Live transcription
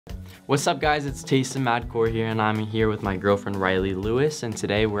What's up guys, it's Tayson Madkour here, and I'm here with my girlfriend Riley Lewis, and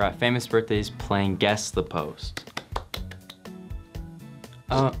today we're at Famous Birthdays playing Guess the Post.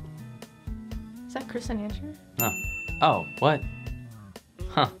 Is that Chris and Andrew? No. Oh, what?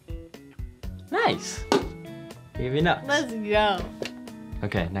 Huh. Nice. Give me nuts. Let's go.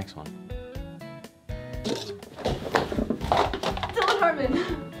 Okay, next one. Dylan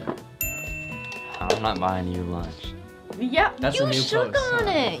Harmon. I'm not buying you lunch. Yeah, That's you a new shook post, on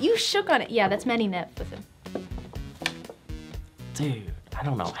huh? it. You shook on it. Yeah, that's Maddie Neff with him. Dude, I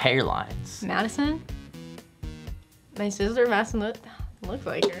don't know, hairlines. Madison? My sister, Madison, looks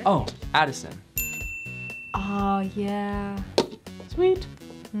like her. Oh, Addison. Oh, yeah. Sweet.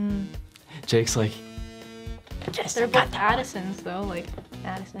 Jake's like, yes, They're I got both that one. Addisons, though. Like,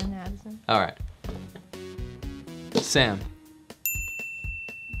 Addison. All right. Sam.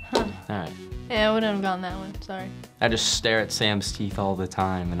 Huh. All right. Yeah, I wouldn't have gotten that one. Sorry. I just stare at Sam's teeth all the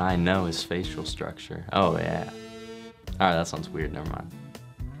time, and I know his facial structure. Oh, yeah. All right, that sounds weird. Never mind.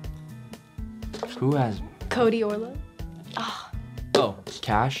 Who has... Cody Orlo. Oh. Oh,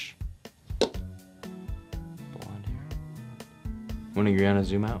 Cash. Blonde hair. When are you gonna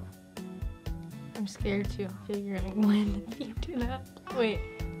zoom out? I'm scared too. I feel like you're gonna win if you do that. Wait.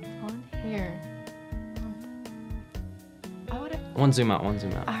 On here. I would've... One zoom out, one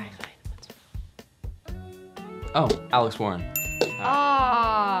zoom out. All right, fine. Oh, Alex Warren.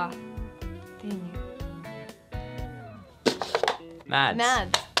 Ah. Dang Mads.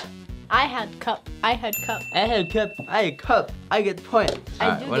 Mads. I had cup. I had cup. I get the point.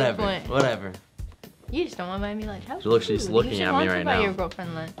 I do get whatever. point. Whatever. You just don't want to buy me lunch. How Look, she's rude. looking You should at me want right to buy now. your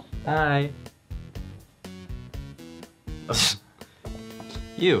girlfriend lunch. Hi.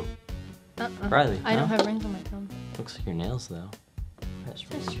 You. Riley. I don't no? have rings on my thumb. Looks like your nails though. That's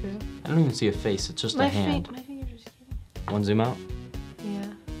That's weird. true. I don't even see a face. It's just a hand. My fingers are skinny. One zoom out. Yeah.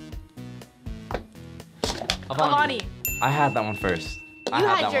 Avani. I had that one first. You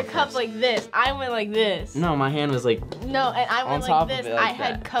had your cup like this. I went like this. No, my hand was like. No, and I went on top like of this. it like I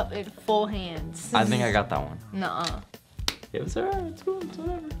had that. cup in full hands. I think I got that one. Nuh-uh. It was alright. It's cool. It's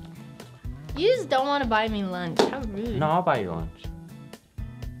whatever. You just don't want to buy me lunch. How rude. No, I'll buy you lunch.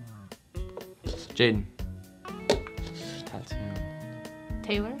 Jaden. Tattoo.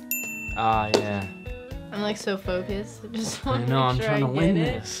 Taylor? Ah, yeah. I'm like so focused. I just I want to know. I'm make sure trying to I win get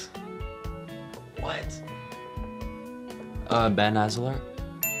it. this. What? Ben Azelart.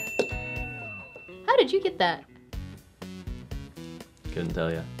 How did you get that? Couldn't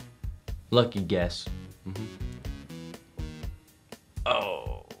tell you. Lucky guess.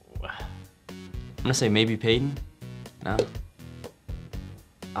 Oh. I'm gonna say maybe Peyton. No.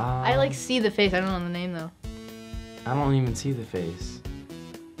 I like see the face. I don't know the name though. I don't even see the face.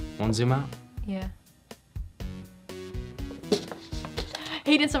 One zoom out. Yeah.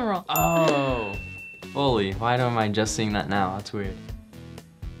 He did something wrong. Oh. Holy, why am I just seeing that now? That's weird.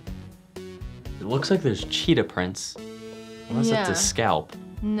 It looks like there's cheetah prints. Unless it's Yeah. a scalp.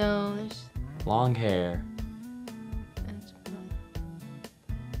 No, there's... Long hair.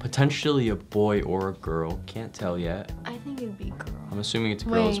 Potentially a boy or a girl. Can't tell yet. I think it'd be girl. I'm assuming it's a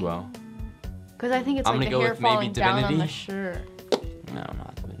girl as Wait. well. Because I think it's I'm like the gonna go hair with maybe falling down on the Divinity. shirt. No,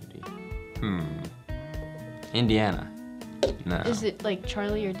 not Divinity. Indiana. No. Is it like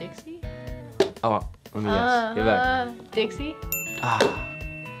Charlie or Dixie? Oh, let me guess. Get back. Dixie? Ah.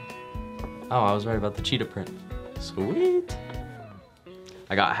 Oh, I was right about the cheetah print. Sweet.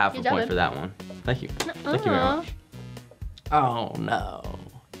 I got half a Good job, point babe. for that one. Thank you. Thank you very much. Oh no.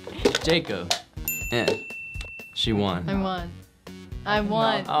 Jacob. Yeah. She won. I won. I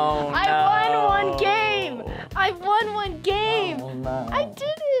won. Oh no. I won one game. I won one game. Oh no. I did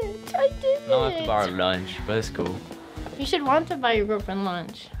it. I did it. I don't have to borrow lunch, but it's cool. You should want to buy your girlfriend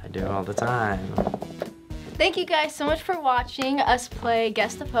lunch. I do all the time. Thank you guys so much for watching us play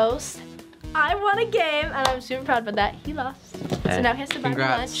Guess the Post. I won a game, and I'm super proud about that. He lost. Hey, So now he has to buy me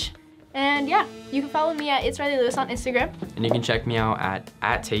congrats. lunch. And yeah, you can follow me at It's Riley Lewis on Instagram. And you can check me out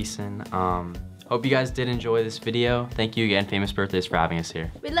at Tayson. Hope you guys did enjoy this video. Thank you again, Famous Birthdays, for having us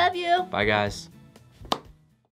here. We love you. Bye, guys.